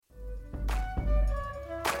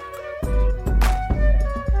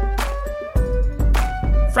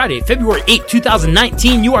Friday, February 8,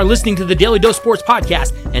 2019. You are listening to the Daly Dose Sports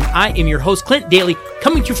Podcast, and I am your host, Clint Daly,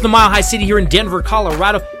 coming to you from the Mile High City here in Denver,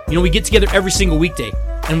 Colorado. You know, we get together every single weekday,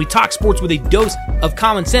 and we talk sports with a dose of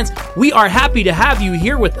common sense. We are happy to have you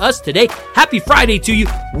here with us today. Happy Friday to you.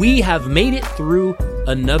 We have made it through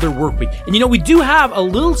another work week. And you know, we do have a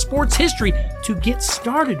little sports history to get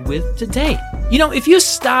started with today. You know, if you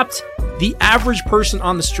stopped the average person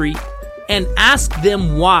on the street and asked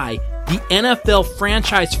them why the NFL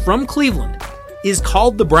franchise from Cleveland is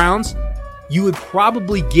called the Browns, you would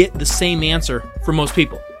probably get the same answer for most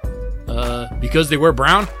people. Because they wear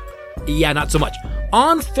brown? Yeah, not so much.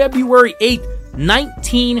 On February 8th,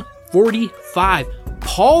 1945,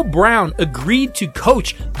 Paul Brown agreed to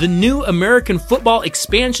coach the new American football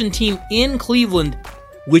expansion team in Cleveland,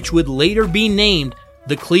 which would later be named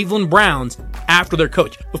the Cleveland Browns after their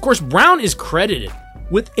coach. Of course, Brown is credited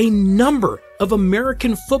with a number of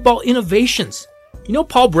American football innovations. You know,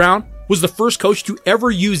 Paul Brown was the first coach to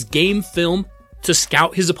ever use game film to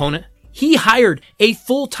scout his opponent. He hired a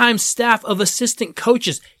full-time staff of assistant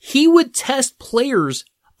coaches. He would test players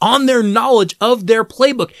on their knowledge of their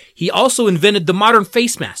playbook. He also invented the modern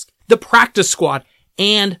face mask, the practice squad,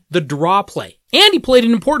 and the draw play. And he played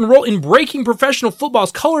an important role in breaking professional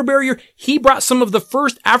football's color barrier. He brought some of the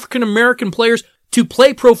first African-American players to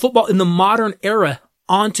play pro football in the modern era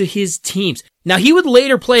onto his teams. Now, he would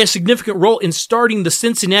later play a significant role in starting the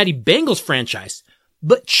Cincinnati Bengals franchise.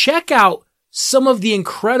 But check out some of the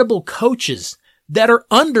incredible coaches that are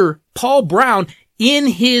under Paul Brown in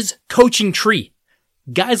his coaching tree.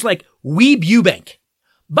 Guys like Weeb Ewbank.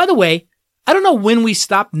 By the way, I don't know when we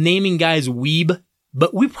stopped naming guys Weeb,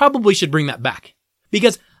 but we probably should bring that back.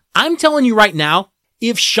 Because I'm telling you right now,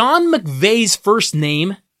 if Sean McVay's first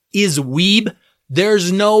name is Weeb,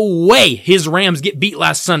 there's no way his Rams get beat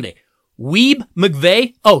last Sunday. Weeb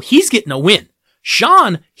McVay, oh, he's getting a win.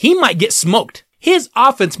 Sean, he might get smoked. His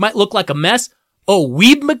offense might look like a mess. Oh,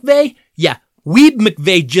 Weeb McVay? Yeah, Weeb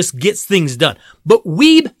McVay just gets things done. But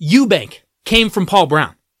Weeb Ewbank came from Paul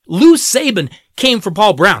Brown. Lou Saban came from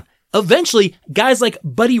Paul Brown. Eventually, guys like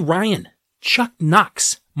Buddy Ryan, Chuck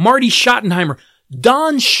Knox, Marty Schottenheimer,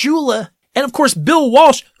 Don Shula, and of course, Bill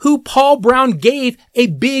Walsh, who Paul Brown gave a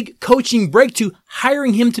big coaching break to,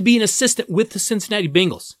 hiring him to be an assistant with the Cincinnati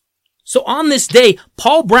Bengals. So on this day,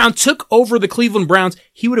 Paul Brown took over the Cleveland Browns.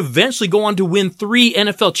 He would eventually go on to win 3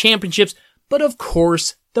 NFL championships. But of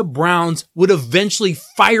course, the Browns would eventually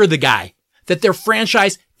fire the guy that their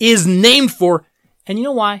franchise is named for. And you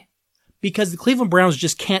know why? Because the Cleveland Browns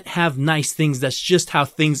just can't have nice things. That's just how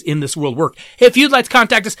things in this world work. Hey, if you'd like to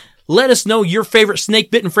contact us, let us know your favorite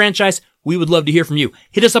snake-bitten franchise. We would love to hear from you.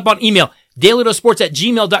 Hit us up on email,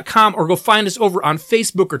 dalydosports@gmail.com, or go find us over on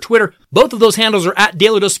Facebook or Twitter. Both of those handles are at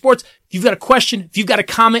Daly Dose Sports. If you've got a question, if you've got a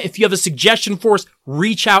comment, if you have a suggestion for us,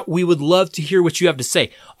 reach out. We would love to hear what you have to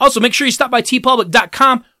say. Also, make sure you stop by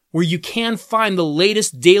tpublic.com, where you can find the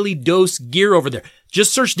latest Daly Dose gear over there.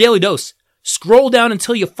 Just search Daly Dose. Scroll down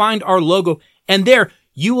until you find our logo, and there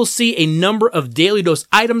you will see a number of Daly Dose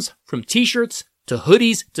items, from t-shirts to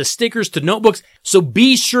hoodies to stickers to notebooks. So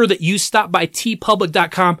be sure that you stop by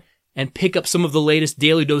tpublic.com and pick up some of the latest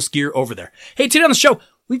Daly Dose gear over there. Hey, today on the show,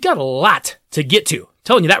 we've got a lot to get to. I'm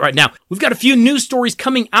telling you that right now. We've got a few news stories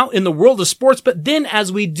coming out in the world of sports, but then,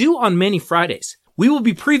 as we do on many Fridays, we will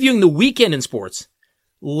be previewing the weekend in sports,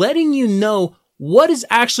 letting you know what is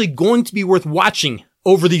actually going to be worth watching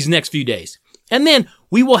over these next few days. And then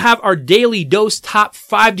we will have our Daly Dose top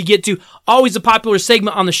 5 to get to. Always a popular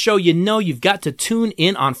segment on the show. You know you've got to tune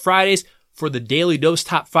in on Fridays for the Daly Dose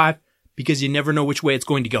top 5, because you never know which way it's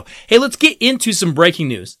going to go. Hey, let's get into some breaking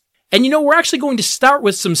news. And you know, we're actually going to start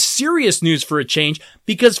with some serious news for a change,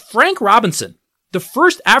 because Frank Robinson, the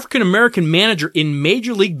first African-American manager in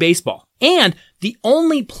Major League Baseball, and the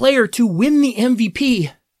only player to win the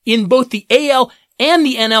MVP in both the AL and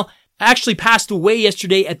the NL, actually passed away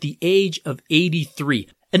yesterday at the age of 83.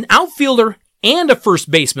 An outfielder and a first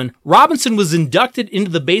baseman, Robinson was inducted into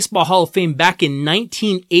the Baseball Hall of Fame back in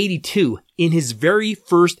 1982 in his very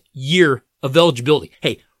first year of eligibility.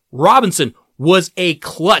 Hey, Robinson was a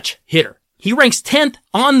clutch hitter. He ranks 10th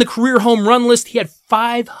on the career home run list. He had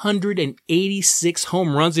 586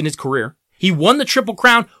 home runs in his career. He won the Triple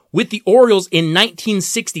Crown with the Orioles in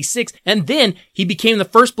 1966, and then he became the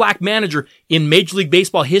first black manager in Major League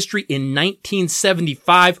Baseball history in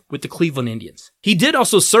 1975 with the Cleveland Indians. He did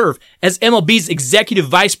also serve as MLB's Executive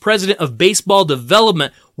Vice President of Baseball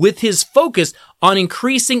Development, with his focus on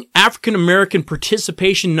increasing African American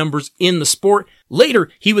participation numbers in the sport.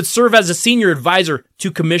 Later, he would serve as a senior advisor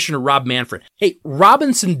to Commissioner Rob Manfred. Hey,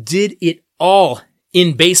 Robinson did it all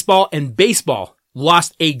in baseball, and baseball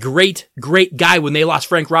lost a great guy when they lost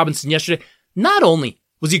Frank Robinson yesterday. Not only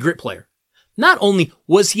was he a great player, not only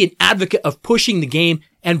was he an advocate of pushing the game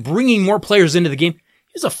and bringing more players into the game,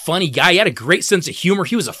 he was a funny guy. He had a great sense of humor.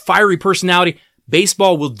 He was a fiery personality.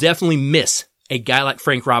 Baseball will definitely miss a guy like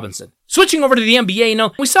Frank Robinson. Switching over to the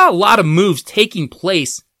NBA, we saw a lot of moves taking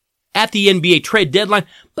place at the NBA trade deadline,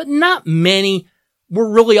 but not many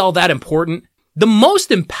were really all that important. The most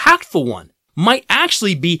impactful one might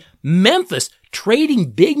actually be Memphis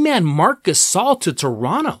trading big man Marc Gasol to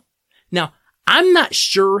Toronto. Now, I'm not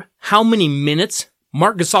sure how many minutes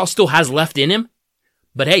Marc Gasol still has left in him,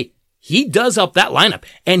 but hey, he does help that lineup,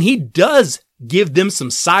 and he does give them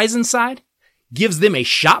some size inside, gives them a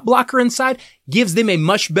shot blocker inside, gives them a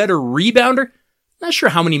much better rebounder. Not sure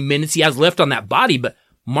how many minutes he has left on that body, but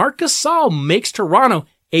Marc Gasol makes Toronto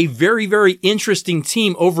a very, very interesting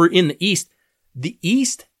team over in the East. The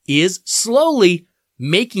East is slowly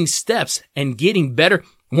making steps and getting better.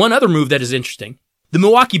 One other move that is interesting. The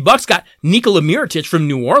Milwaukee Bucks got Nikola Mirotic from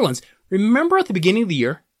New Orleans. Remember at the beginning of the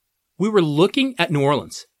year, we were looking at New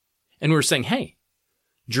Orleans and we were saying, hey,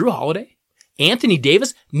 Drew Holiday, Anthony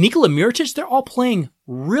Davis, Nikola Mirotic, they're all playing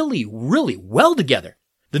really, really well together.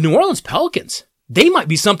 The New Orleans Pelicans, they might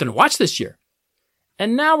be something to watch this year.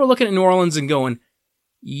 And now we're looking at New Orleans and going,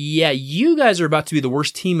 yeah, you guys are about to be the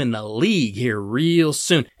worst team in the league here real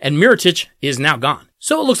soon. And Mirotic is now gone.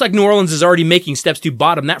 So it looks like New Orleans is already making steps to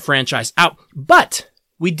bottom that franchise out. But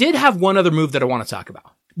we did have one other move that I want to talk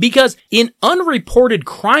about. Because in unreported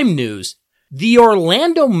crime news, the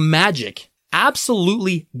Orlando Magic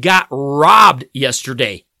absolutely got robbed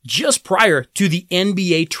yesterday, just prior to the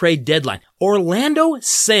NBA trade deadline. Orlando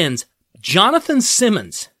sends Jonathan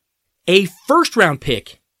Simmons, a first-round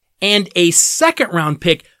pick, and a second-round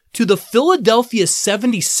pick to the Philadelphia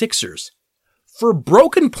 76ers for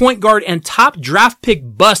broken point guard and top draft pick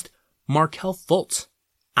bust Markelle Fultz.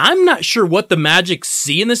 I'm not sure what the Magic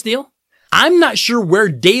see in this deal. I'm not sure where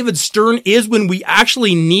David Stern is when we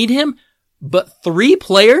actually need him, but 3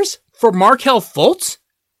 players for Markelle Fultz?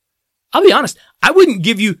 I'll be honest, I wouldn't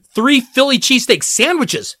give you 3 Philly cheesesteak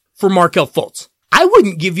sandwiches for Markelle Fultz. I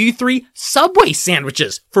wouldn't give you 3 Subway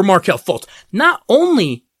sandwiches for Markelle Fultz. Not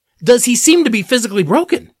only does he seem to be physically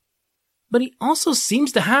broken, but he also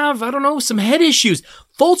seems to have, some head issues.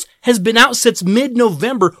 Fultz has been out since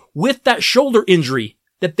mid-November with that shoulder injury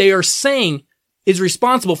that they are saying is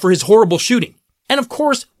responsible for his horrible shooting. And of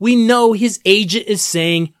course, we know his agent is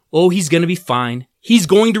saying, oh, he's going to be fine. He's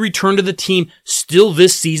going to return to the team still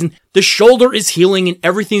this season. The shoulder is healing and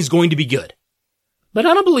everything's going to be good. But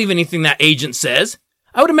I don't believe anything that agent says.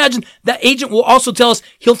 I would imagine that agent will also tell us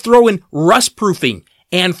he'll throw in rust proofing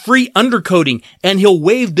and free undercoating, and he'll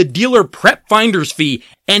waive the dealer prep finder's fee,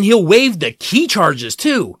 and he'll waive the key charges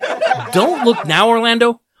too. Don't look now,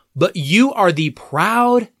 Orlando, but you are the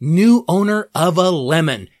proud new owner of a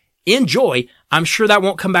lemon. Enjoy. I'm sure that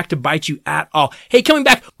won't come back to bite you at all. Hey, coming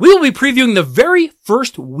back, we will be previewing the very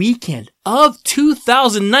first weekend of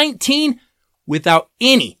 2019 without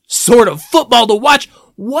any sort of football to watch.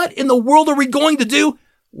 What in the world are we going to do?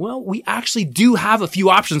 Well, we actually do have a few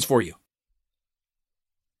options for you.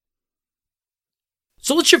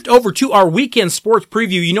 So let's shift over to our weekend sports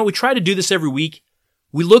preview. We try to do this every week.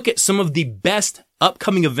 We look at some of the best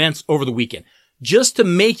upcoming events over the weekend, just to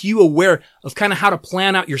make you aware of kind of how to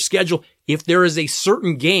plan out your schedule. If there is a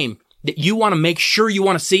certain game that you want to make sure you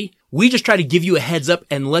want to see, we just try to give you a heads up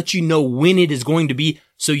and let you know when it is going to be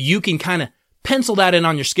so you can kind of pencil that in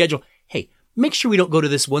on your schedule. Hey, make sure we don't go to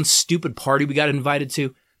this one stupid party we got invited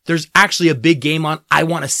to. There's actually a big game on. I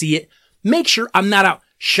want to see it. Make sure I'm not out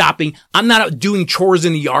shopping. I'm not out doing chores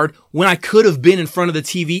in the yard when I could have been in front of the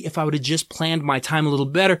TV if I would have just planned my time a little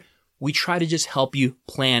better. We try to just help you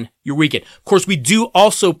plan your weekend. Of course, we do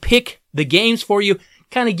also pick the games for you,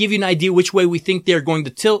 kind of give you an idea which way we think they're going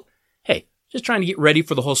to tilt. Hey, just trying to get ready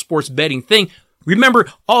for the whole sports betting thing. Remember,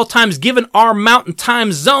 all times given our mountain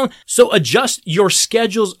time zone, so adjust your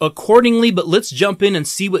schedules accordingly, but let's jump in and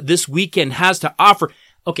see what this weekend has to offer.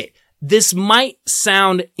 Okay, this might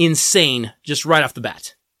sound insane just right off the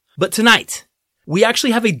bat, but tonight, we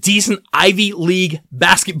actually have a decent Ivy League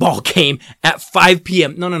basketball game at 5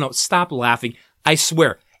 p.m. No, stop laughing. I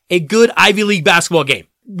swear, a good Ivy League basketball game.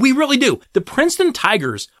 We really do. The Princeton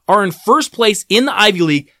Tigers are in first place in the Ivy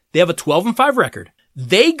League. They have a 12-5 record.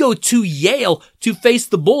 They go to Yale to face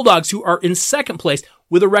the Bulldogs, who are in second place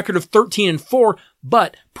with a record of 13-4,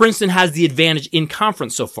 but Princeton has the advantage in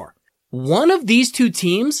conference so far. One of these two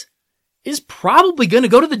teams is probably going to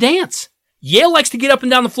go to the dance. Yale likes to get up and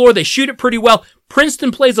down the floor. They shoot it pretty well.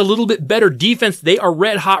 Princeton plays a little bit better defense. They are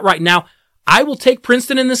red hot right now. I will take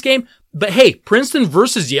Princeton in this game, but hey, Princeton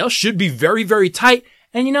versus Yale should be very, very tight.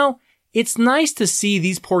 And it's nice to see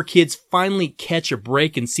these poor kids finally catch a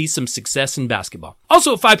break and see some success in basketball.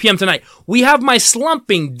 Also at 5 p.m. tonight, we have my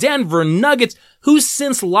slumping Denver Nuggets, who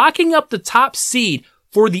since locking up the top seed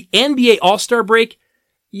for the NBA All-Star break,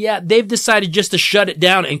 they've decided just to shut it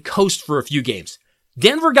down and coast for a few games.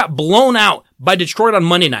 Denver got blown out by Detroit on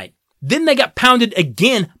Monday night. Then they got pounded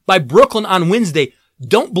again by Brooklyn on Wednesday.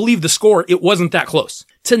 Don't believe the score. It wasn't that close.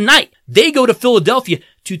 Tonight, they go to Philadelphia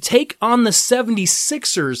to take on the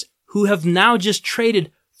 76ers, who have now just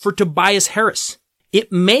traded for Tobias Harris.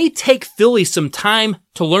 It may take Philly some time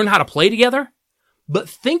to learn how to play together, but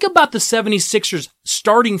think about the 76ers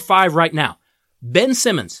starting five right now. Ben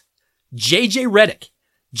Simmons, JJ Redick,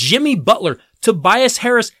 Jimmy Butler, Tobias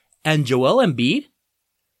Harris, and Joel Embiid.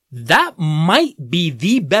 That might be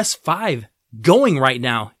the best five going right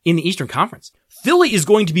now in the Eastern Conference. Philly is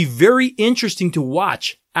going to be very interesting to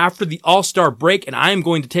watch after the All-Star break, and I am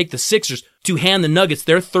going to take the Sixers to hand the Nuggets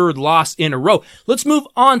their third loss in a row. Let's move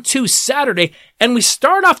on to Saturday, and we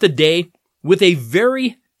start off the day with a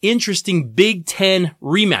very interesting Big Ten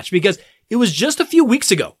rematch, because it was just a few weeks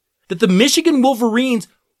ago that the Michigan Wolverines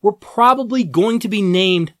were probably going to be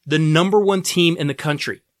named the number one team in the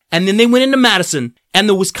country. And then they went into Madison, and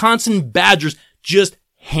the Wisconsin Badgers just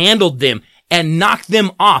handled them and knocked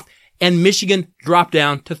them off. And Michigan dropped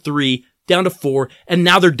down to 3, down to 4, and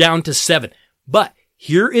now they're down to 7. But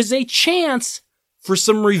here is a chance for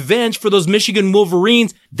some revenge for those Michigan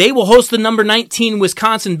Wolverines. They will host the number 19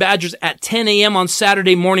 Wisconsin Badgers at 10 a.m. on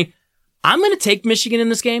Saturday morning. I'm going to take Michigan in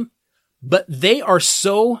this game, but they are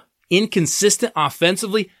so inconsistent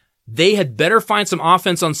offensively. They had better find some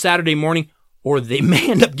offense on Saturday morning, or they may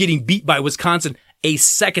end up getting beat by Wisconsin a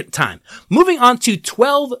second time. Moving on to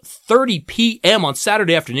 12:30 p.m. on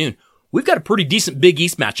Saturday afternoon, we've got a pretty decent Big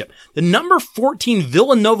East matchup. The number 14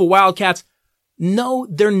 Villanova Wildcats, no,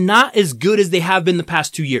 they're not as good as they have been the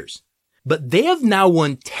past 2 years, but they have now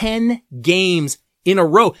won 10 games in a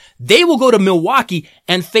row. They will go to Milwaukee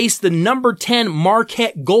and face the number 10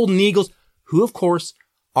 Marquette Golden Eagles, who of course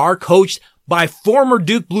are coached by former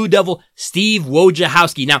Duke Blue Devil Steve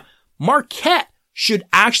Wojciechowski. Now, Marquette should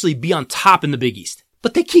actually be on top in the Big East,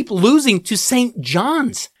 but they keep losing to St.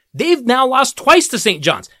 John's. They've now lost twice to St.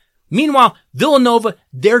 John's. Meanwhile, Villanova,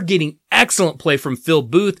 they're getting excellent play from Phil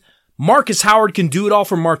Booth. Marcus Howard can do it all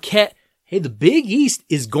for Marquette. Hey, the Big East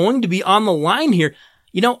is going to be on the line here.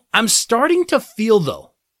 I'm starting to feel,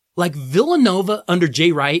 though, like Villanova under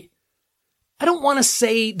Jay Wright, I don't want to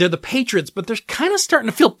say they're the Patriots, but they're kind of starting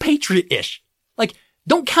to feel Patriot-ish. Like,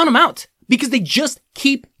 don't count them out, because they just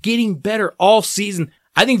keep getting better all season.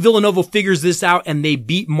 I think Villanova figures this out and they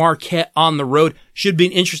beat Marquette on the road. Should be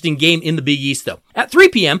an interesting game in the Big East, though. At 3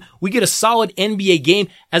 p.m., we get a solid NBA game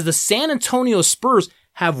as the San Antonio Spurs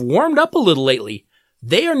have warmed up a little lately.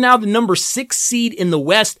 They are now the number 6 seed in the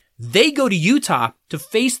West. They go to Utah to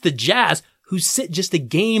face the Jazz, who sit just a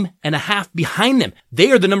game and a half behind them.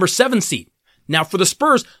 They are the number 7 seed. Now for the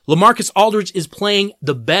Spurs, LaMarcus Aldridge is playing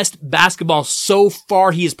the best basketball so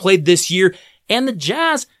far he has played this year. And the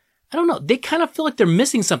Jazz, I don't know, they kind of feel like they're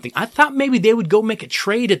missing something. I thought maybe they would go make a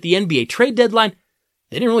trade at the NBA trade deadline.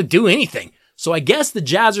 They didn't really do anything. So I guess the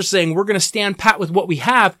Jazz are saying we're going to stand pat with what we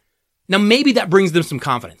have. Now maybe that brings them some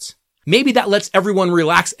confidence. Maybe that lets everyone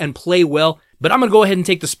relax and play well. But I'm going to go ahead and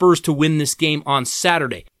take the Spurs to win this game on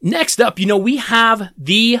Saturday. Next up, we have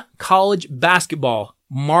the college basketball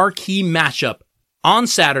marquee matchup on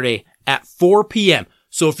Saturday at 4 p.m.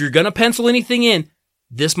 So if you're going to pencil anything in,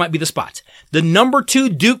 this might be the spot. The number 2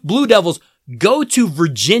 Duke Blue Devils go to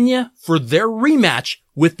Virginia for their rematch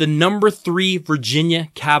with the number 3 Virginia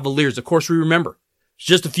Cavaliers. Of course, we remember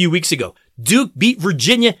just a few weeks ago, Duke beat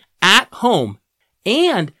Virginia at home,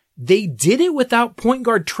 and they did it without point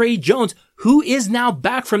guard Trey Jones, who is now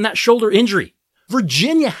back from that shoulder injury.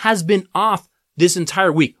 Virginia has been off this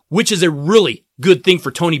entire week, which is a really good thing for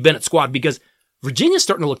Tony Bennett's squad, because Virginia's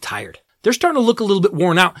starting to look tired. They're starting to look a little bit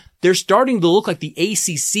worn out. They're starting to look like the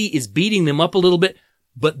ACC is beating them up a little bit,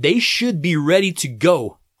 but they should be ready to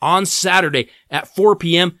go on Saturday at 4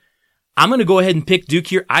 p.m. I'm going to go ahead and pick Duke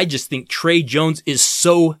here. I just think Trey Jones is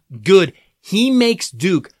so good. He makes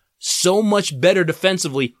Duke so much better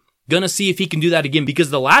defensively. Gonna see if he can do that again,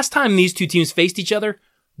 because the last time these two teams faced each other,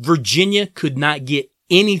 Virginia could not get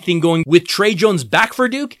anything going. With Trey Jones back for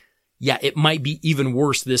Duke, it might be even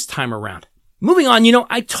worse this time around. Moving on,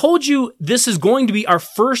 I told you this is going to be our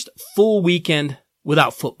first full weekend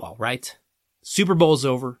without football, right? Super Bowl's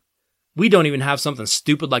over. We don't even have something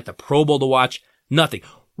stupid like the Pro Bowl to watch. Nothing.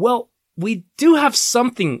 Well, we do have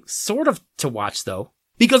something sort of to watch, though,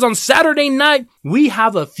 because on Saturday night, we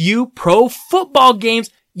have a few pro football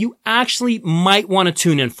games you actually might want to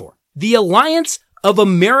tune in for. The Alliance of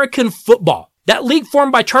American Football. That league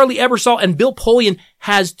formed by Charlie Ebersol and Bill Polian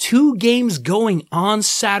has 2 games going on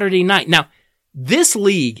Saturday night. Now, this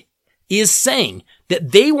league is saying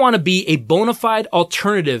that they want to be a bona fide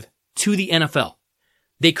alternative to the NFL.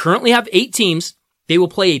 They currently have 8 teams. They will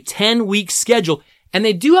play a 10-week schedule, and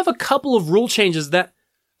they do have a couple of rule changes that,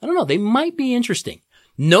 I don't know, they might be interesting.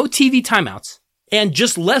 No TV timeouts, and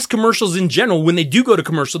just less commercials in general. When they do go to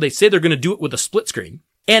commercial, they say they're going to do it with a split screen.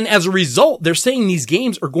 And as a result, they're saying these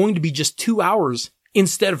games are going to be just 2 hours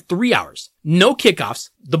instead of 3 hours. No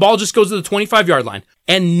kickoffs. The ball just goes to the 25-yard line.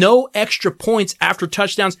 And no extra points after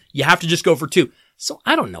touchdowns. You have to just go for 2. So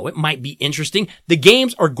I don't know. It might be interesting. The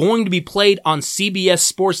games are going to be played on CBS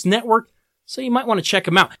Sports Network, so you might want to check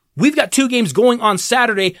them out. We've got 2 games going on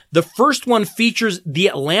Saturday. The first one features the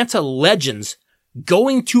Atlanta Legends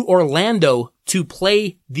going to Orlando to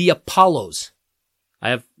play the Apollos. I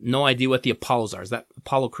have no idea what the Apollos are. Is that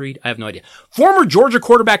Apollo Creed? I have no idea. Former Georgia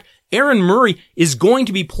quarterback Aaron Murray is going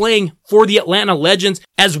to be playing for the Atlanta Legends,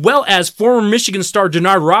 as well as former Michigan star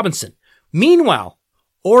Denard Robinson. Meanwhile,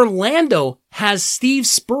 Orlando has Steve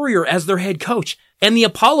Spurrier as their head coach, and the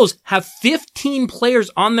Apollos have 15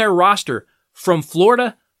 players on their roster from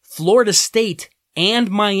Florida, Florida State,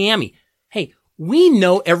 and Miami. Hey, we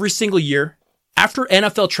know every single year, after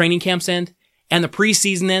NFL training camps end and the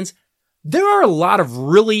preseason ends, there are a lot of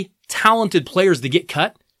really talented players that get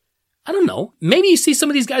cut. I don't know. Maybe you see some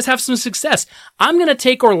of these guys have some success. I'm going to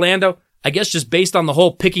take Orlando, I guess just based on the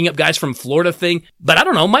whole picking up guys from Florida thing. But I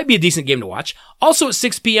don't know. Might be a decent game to watch. Also at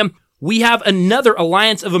 6 p.m., we have another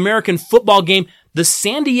Alliance of American Football game. The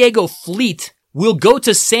San Diego Fleet will go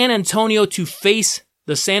to San Antonio to face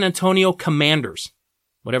the San Antonio Commanders.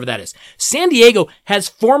 Whatever that is. San Diego has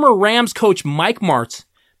former Rams coach Mike Martz.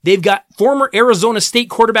 They've got former Arizona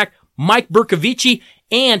State quarterback Mike Bercovici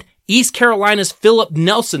and East Carolina's Philip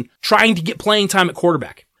Nelson trying to get playing time at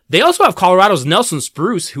quarterback. They also have Colorado's Nelson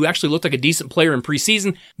Spruce, who actually looked like a decent player in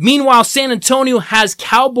preseason. Meanwhile, San Antonio has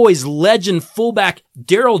Cowboys legend fullback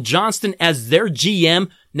Daryl Johnston as their GM.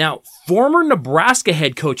 Now, former Nebraska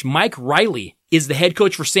head coach Mike Riley is the head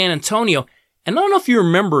coach for San Antonio. And I don't know if you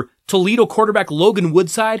remember Toledo quarterback Logan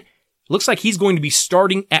Woodside. Looks like he's going to be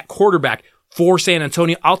starting at quarterback for San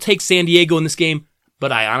Antonio. I'll take San Diego in this game,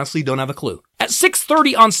 but I honestly don't have a clue. At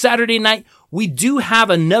 6:30 on Saturday night, we do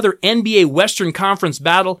have another NBA Western Conference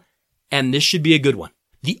battle, and this should be a good one.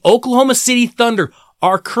 The Oklahoma City Thunder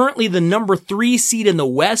are currently the number 3 seed in the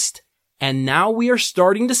West, and now we are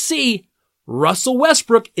starting to see Russell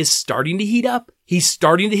Westbrook is starting to heat up. He's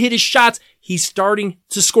starting to hit his shots. He's starting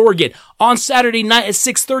to score again. On Saturday night at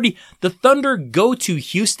 6:30, the Thunder go to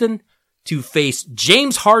Houston to face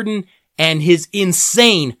James Harden and his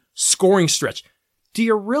insane scoring stretch. Do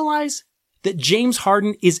you realize that James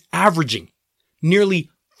Harden is averaging nearly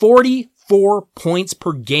 44 points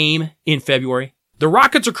per game in February? The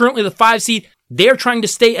Rockets are currently the 5 seed. They're trying to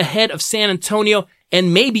stay ahead of San Antonio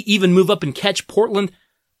and maybe even move up and catch Portland.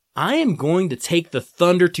 I am going to take the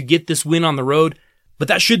Thunder to get this win on the road, but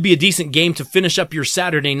that should be a decent game to finish up your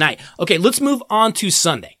Saturday night. Okay, let's move on to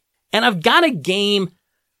Sunday. And I've got a game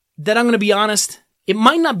that I'm going to be honest, it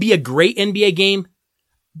might not be a great NBA game,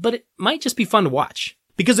 but it might just be fun to watch.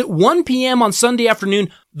 Because at 1 p.m. on Sunday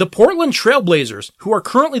afternoon, the Portland Trail Blazers, who are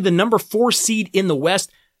currently the number 4 seed in the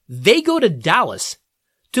West, they go to Dallas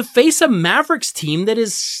to face a Mavericks team that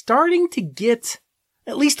is starting to get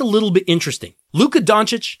at least a little bit interesting. Luka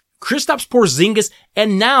Doncic, Kristaps Porzingis,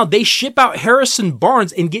 and now they ship out Harrison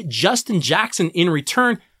Barnes and get Justin Jackson in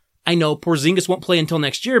return. I know Porzingis won't play until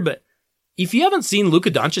next year, but if you haven't seen Luka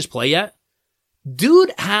Doncic play yet,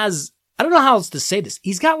 dude has, I don't know how else to say this,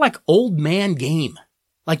 he's got like old man game.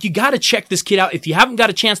 Like, you gotta check this kid out. If you haven't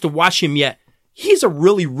got a chance to watch him yet, he's a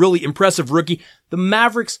really, really impressive rookie. The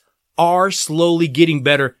Mavericks are slowly getting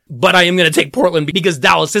better, but I am gonna take Portland because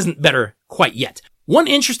Dallas isn't better quite yet. One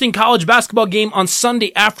interesting college basketball game on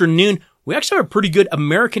Sunday afternoon. We actually have a pretty good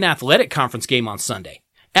American Athletic Conference game on Sunday.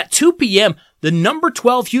 At 2 p.m., the number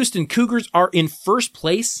 12 Houston Cougars are in first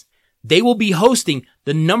place. They will be hosting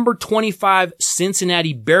the number 25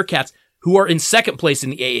 Cincinnati Bearcats, who are in second place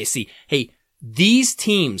in the AAC. Hey, these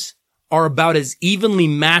teams are about as evenly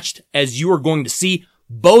matched as you are going to see.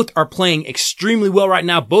 Both are playing extremely well right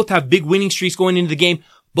now. Both have big winning streaks going into the game.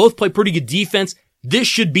 Both play pretty good defense. This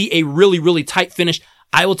should be a really, really tight finish.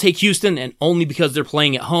 I will take Houston, and only because they're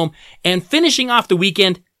playing at home. And finishing off the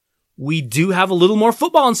weekend, we do have a little more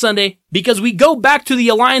football on Sunday because we go back to the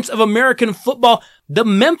Alliance of American Football. The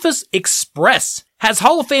Memphis Express has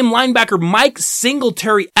Hall of Fame linebacker Mike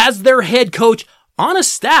Singletary as their head coach on a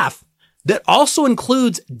staff that also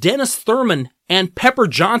includes Dennis Thurman and Pepper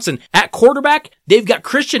Johnson. At quarterback, they've got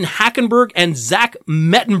Christian Hackenberg and Zach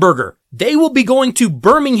Mettenberger. They will be going to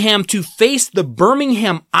Birmingham to face the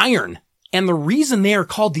Birmingham Iron. And the reason they are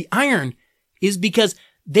called the Iron is because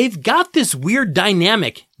they've got this weird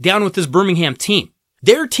dynamic down with this Birmingham team.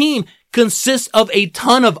 Their team consists of a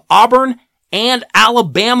ton of Auburn and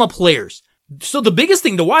Alabama players. So the biggest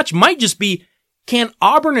thing to watch might just be, can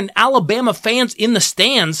Auburn and Alabama fans in the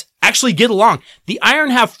stands actually get along? The Iron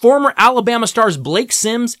have former Alabama stars Blake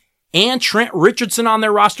Sims and Trent Richardson on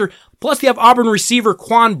their roster. Plus they have Auburn receiver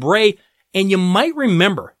Quan Bray. And you might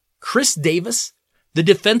remember Chris Davis, the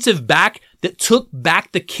defensive back that took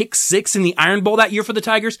back the kick six in the Iron Bowl that year for the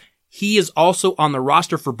Tigers. He is also on the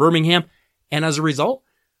roster for Birmingham. And as a result,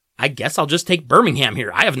 I guess I'll just take Birmingham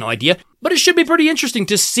here. I have no idea. But it should be pretty interesting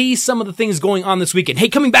to see some of the things going on this weekend. Hey,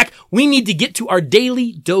 coming back, we need to get to our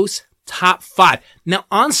Daily Dose Top 5. Now,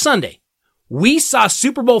 on Sunday, we saw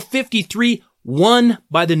Super Bowl 53 won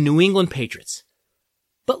by the New England Patriots.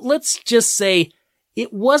 But let's just say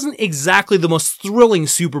it wasn't exactly the most thrilling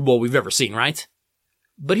Super Bowl we've ever seen, right?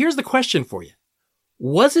 But here's the question for you.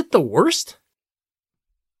 Was it the worst?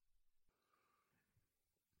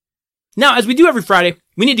 Now, as we do every Friday,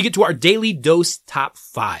 we need to get to our Daily Dose Top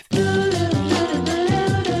 5.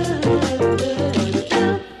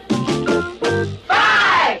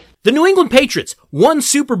 The New England Patriots won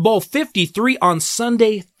Super Bowl 53 on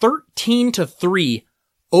Sunday 13-3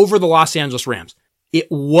 over the Los Angeles Rams. It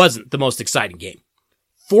wasn't the most exciting game.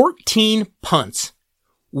 14 punts,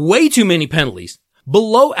 way too many penalties,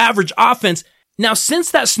 below average offense. Now,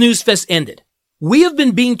 since that snooze fest ended, we have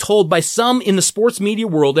been being told by some in the sports media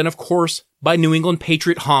world, and of course by New England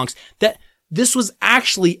Patriot honks, that this was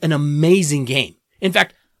actually an amazing game. In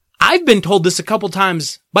fact, I've been told this a couple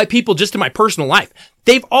times by people just in my personal life.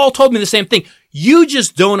 They've all told me the same thing. You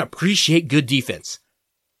just don't appreciate good defense.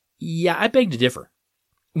 Yeah, I beg to differ.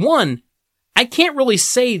 One, I can't really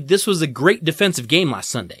say this was a great defensive game last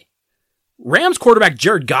Sunday. Rams quarterback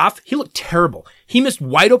Jared Goff, he looked terrible. He missed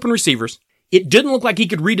wide open receivers. It didn't look like he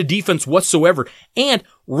could read a defense whatsoever. And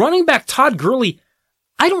running back Todd Gurley,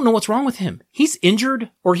 I don't know what's wrong with him. He's injured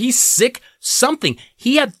or he's sick, something.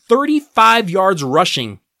 He had 35 yards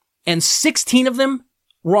rushing and 16 of them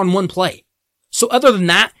were on one play. So other than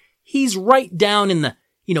that, he's right down in the,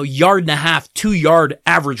 yard and a half, 2 yard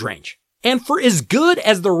average range. And for as good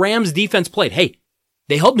as the Rams defense played, hey,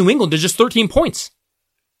 they held New England to just 13 points.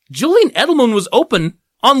 Julian Edelman was open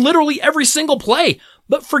on literally every single play.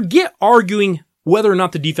 But forget arguing whether or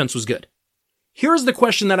not the defense was good. Here's the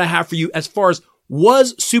question that I have for you as far as,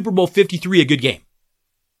 was Super Bowl 53 a good game?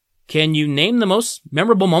 Can you name the most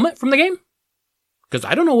memorable moment from the game? Because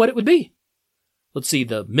I don't know what it would be. Let's see,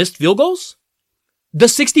 the missed field goals? The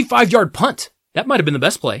 65-yard punt. That might have been the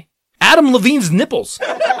best play. Adam Levine's nipples.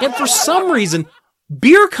 And for some reason,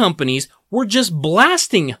 beer companies were just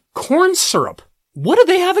blasting corn syrup. What do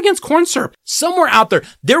they have against corn syrup? Somewhere out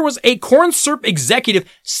there was a corn syrup executive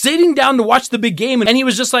sitting down to watch the big game, and he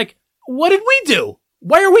was just like, what did we do?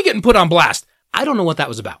 Why are we getting put on blast? I don't know what that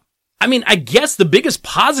was about. I mean, I guess the biggest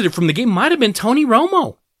positive from the game might have been Tony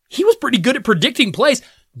Romo. He was pretty good at predicting plays.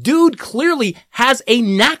 Dude clearly has a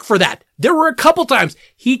knack for that. There were a couple times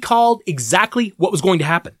he called exactly what was going to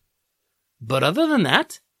happen. But other than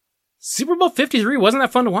that, Super Bowl 53 wasn't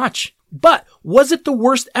that fun to watch. But was it the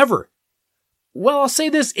worst ever? Well, I'll say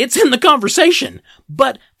this, it's in the conversation.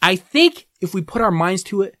 But I think if we put our minds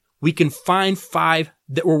to it, we can find 5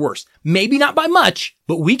 that were worse. Maybe not by much,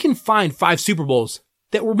 but we can find 5 Super Bowls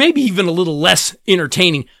that were maybe even a little less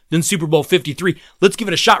entertaining than Super Bowl 53. Let's give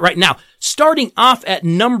it a shot right now. Starting off at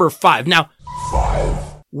number 5. Now,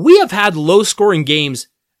 5. We have had low-scoring games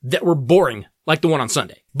that were boring, like the one on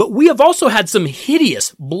Sunday. But we have also had some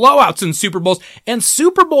hideous blowouts in Super Bowls, and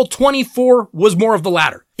Super Bowl 24 was more of the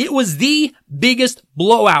latter. It was the biggest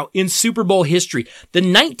blowout in Super Bowl history. The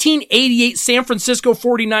 1988 San Francisco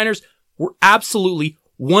 49ers were absolutely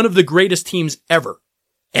one of the greatest teams ever.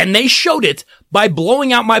 And they showed it by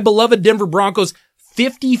blowing out my beloved Denver Broncos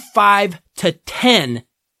 55-10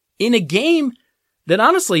 in a game that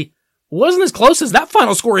honestly wasn't as close as that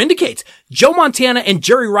final score indicates. Joe Montana and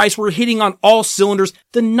Jerry Rice were hitting on all cylinders.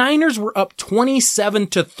 The Niners were up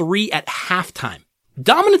 27-3 at halftime.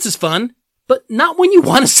 Dominance is fun, but not when you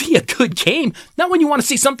want to see a good game. Not when you want to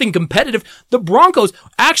see something competitive. The Broncos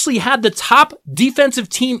actually had the top defensive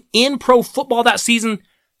team in pro football that season.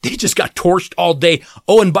 They just got torched all day.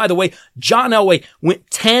 Oh, and by the way, John Elway went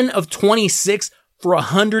 10 of 26 for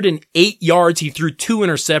 108 yards. He threw 2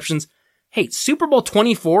 interceptions. Hey, Super Bowl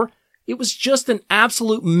 24, It was just an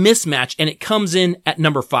absolute mismatch, and it comes in at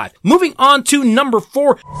number 5. Moving on to number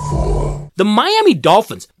 4. The Miami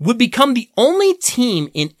Dolphins would become the only team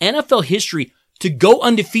in NFL history to go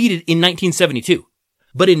undefeated in 1972.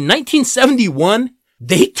 But in 1971,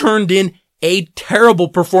 they turned in a terrible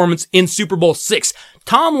performance in Super Bowl VI.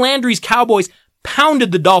 Tom Landry's Cowboys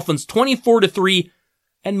pounded the Dolphins 24-3,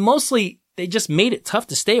 and mostly they just made it tough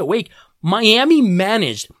to stay awake. Miami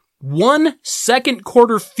managed one second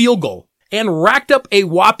quarter field goal and racked up a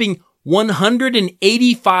whopping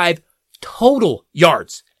 185 total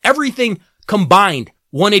yards. Everything combined,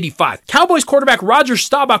 185. Cowboys quarterback Roger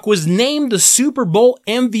Staubach was named the Super Bowl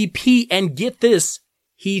MVP, and get this,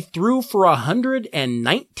 he threw for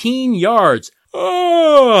 119 yards.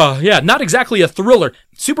 Oh, yeah, not exactly a thriller.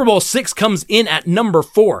 Super Bowl VI comes in at number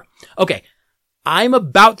 4. Okay, I'm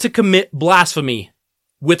about to commit blasphemy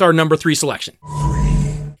with our number 3 selection.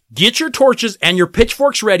 Get your torches and your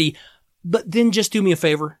pitchforks ready, but then just do me a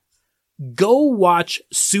favor. Go watch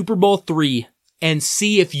Super Bowl III and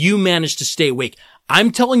see if you manage to stay awake.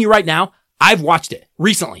 I'm telling you right now, I've watched it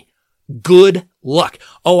recently. Good luck.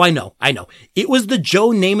 Oh, I know. It was the Joe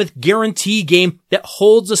Namath guarantee game that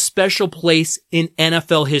holds a special place in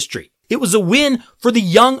NFL history. It was a win for the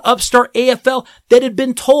young upstart AFL that had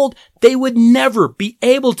been told they would never be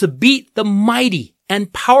able to beat the mighty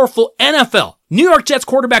and powerful NFL. New York Jets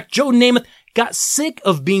quarterback Joe Namath got sick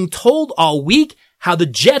of being told all week how the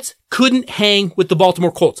Jets couldn't hang with the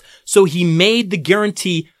Baltimore Colts. So he made the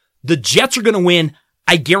guarantee, the Jets are going to win.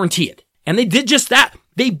 I guarantee it. And they did just that.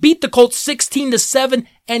 They beat the Colts 16-7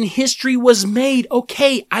 and history was made.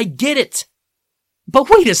 Okay, I get it. But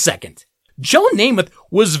wait a second. Joe Namath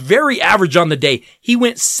was very average on the day. He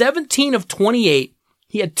went 17 of 28.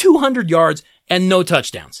 He had 200 yards and no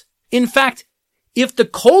touchdowns. In fact, if the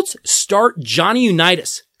Colts start Johnny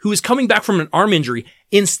Unitas, who is coming back from an arm injury,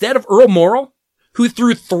 instead of Earl Morrall, who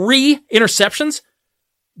threw 3 interceptions,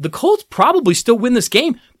 the Colts probably still win this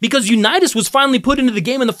game because Unitas was finally put into the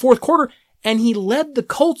game in the fourth quarter and he led the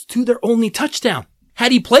Colts to their only touchdown.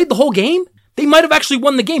 Had he played the whole game, they might have actually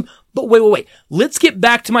won the game. But wait. Let's get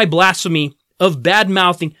back to my blasphemy of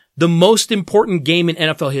bad-mouthing the most important game in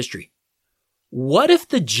NFL history. What if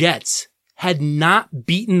the Jets had not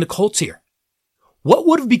beaten the Colts here? What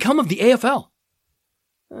would have become of the AFL?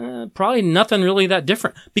 Probably nothing really that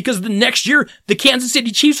different because the next year, the Kansas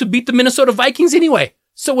City Chiefs would beat the Minnesota Vikings anyway.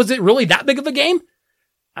 So was it really that big of a game?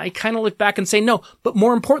 I kind of look back and say no, but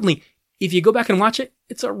more importantly, if you go back and watch it,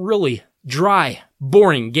 it's a really dry,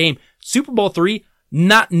 boring game. Super Bowl III,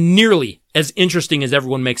 not nearly as interesting as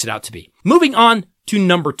everyone makes it out to be. Moving on to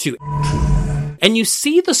number 2. And you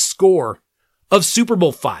see the score of Super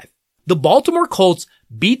Bowl V. The Baltimore Colts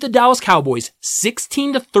beat the Dallas Cowboys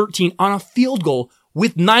 16-13 on a field goal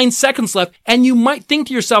with 9 seconds left, and you might think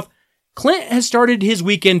to yourself, Clint has started his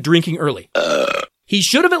weekend drinking early. He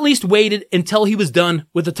should have at least waited until he was done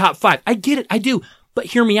with the top 5. I get it, I do, but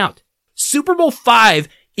hear me out. Super Bowl V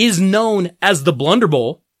is known as the Blunder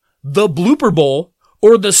Bowl, the Blooper Bowl,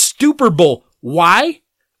 or the Stupor Bowl. Why?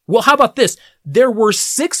 Well, how about this? There were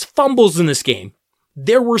 6 fumbles in this game.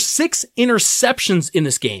 There were 6 interceptions in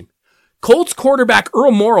this game. Colts quarterback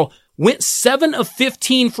Earl Morrall went 7 of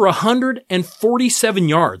 15 for 147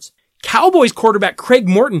 yards. Cowboys quarterback Craig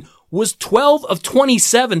Morton was 12 of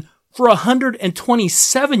 27 for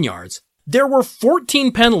 127 yards. There were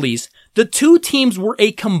 14 penalties. The two teams were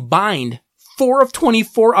a combined 4 of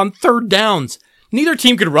 24 on third downs. Neither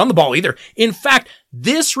team could run the ball either. In fact,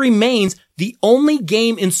 this remains the only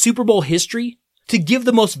game in Super Bowl history to give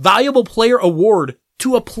the most valuable player award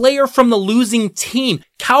to a player from the losing team.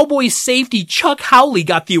 Cowboys safety Chuck Howley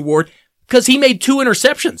got the award because he made 2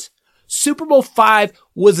 interceptions. Super Bowl V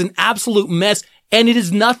was an absolute mess, and it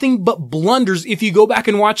is nothing but blunders if you go back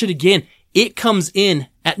and watch it again. It comes in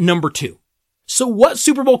at number 2. So what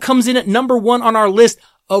Super Bowl comes in at number 1 on our list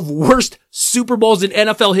of worst Super Bowls in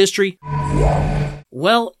NFL history?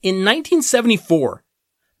 Well, in 1974,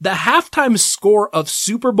 the halftime score of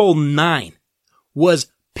Super Bowl IX was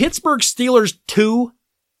Pittsburgh Steelers 2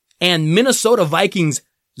 and Minnesota Vikings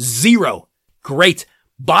 0. Great.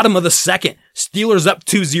 Bottom of the second. Steelers up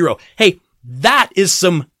 2-0. Hey, that is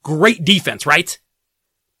some great defense, right?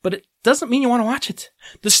 But it doesn't mean you want to watch it.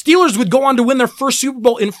 The Steelers would go on to win their first Super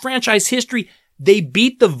Bowl in franchise history. They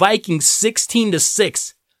beat the Vikings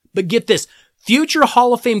 16-6. But get this, future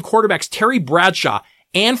Hall of Fame quarterbacks Terry Bradshaw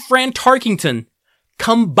and Fran Tarkington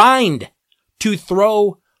combined to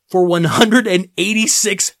throw for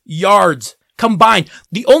 186 yards. Combined.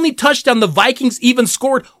 The only touchdown the Vikings even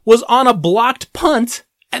scored was on a blocked punt,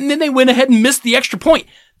 and then they went ahead and missed the extra point.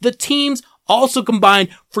 The teams also combined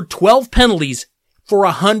for 12 penalties for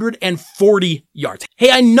 140 yards.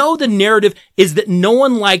 Hey, I know the narrative is that no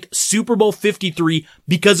one liked Super Bowl 53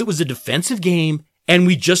 because it was a defensive game and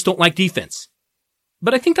we just don't like defense.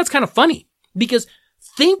 But I think that's kind of funny because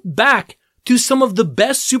think back to some of the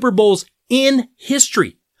best Super Bowls in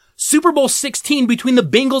history. Super Bowl 16 between the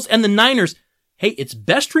Bengals and the Niners. Hey, it's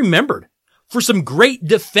best remembered for some great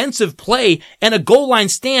defensive play and a goal line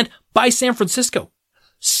stand by San Francisco.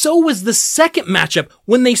 So was the second matchup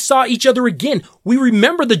when they saw each other again. We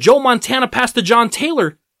remember the Joe Montana pass to John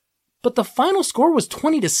Taylor, but the final score was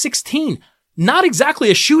 20-16. Not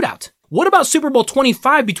exactly a shootout. What about Super Bowl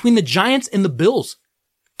 25 between the Giants and the Bills?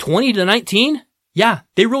 20-19? Yeah,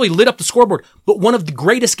 they really lit up the scoreboard, but one of the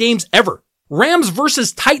greatest games ever. Rams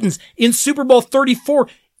versus Titans in Super Bowl 34.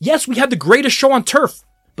 Yes, we had the greatest show on turf,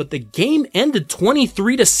 but the game ended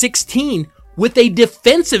 23-16 with a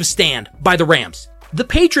defensive stand by the Rams. The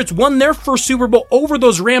Patriots won their first Super Bowl over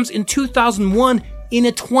those Rams in 2001 in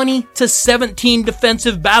a 20-17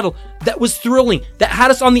 defensive battle that was thrilling, that had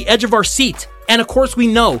us on the edge of our seat. And of course we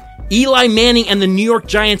know Eli Manning and the New York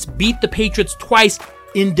Giants beat the Patriots twice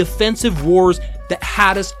in defensive wars that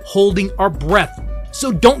had us holding our breath.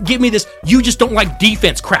 So don't give me this, you just don't like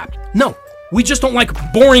defense crap. No, we just don't like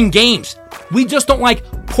boring games. We just don't like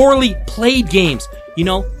poorly played games. You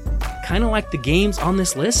know, kind of like the games on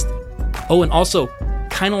this list. Oh, and also,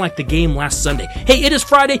 kind of like the game last Sunday. Hey, it is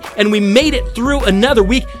Friday, and we made it through another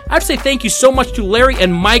week. I have to say thank you so much to Larry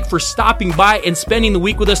and Mike for stopping by and spending the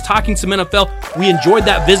week with us talking some NFL. We enjoyed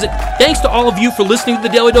that visit. Thanks to all of you for listening to the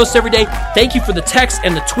Daily Dose every day. Thank you for the texts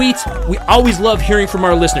and the tweets. We always love hearing from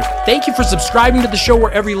our listeners. Thank you for subscribing to the show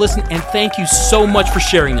wherever you listen, and thank you so much for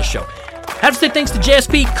sharing the show. I have to say thanks to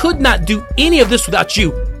JSP. Could not do any of this without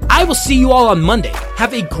you. I will see you all on Monday.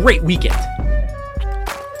 Have a great weekend.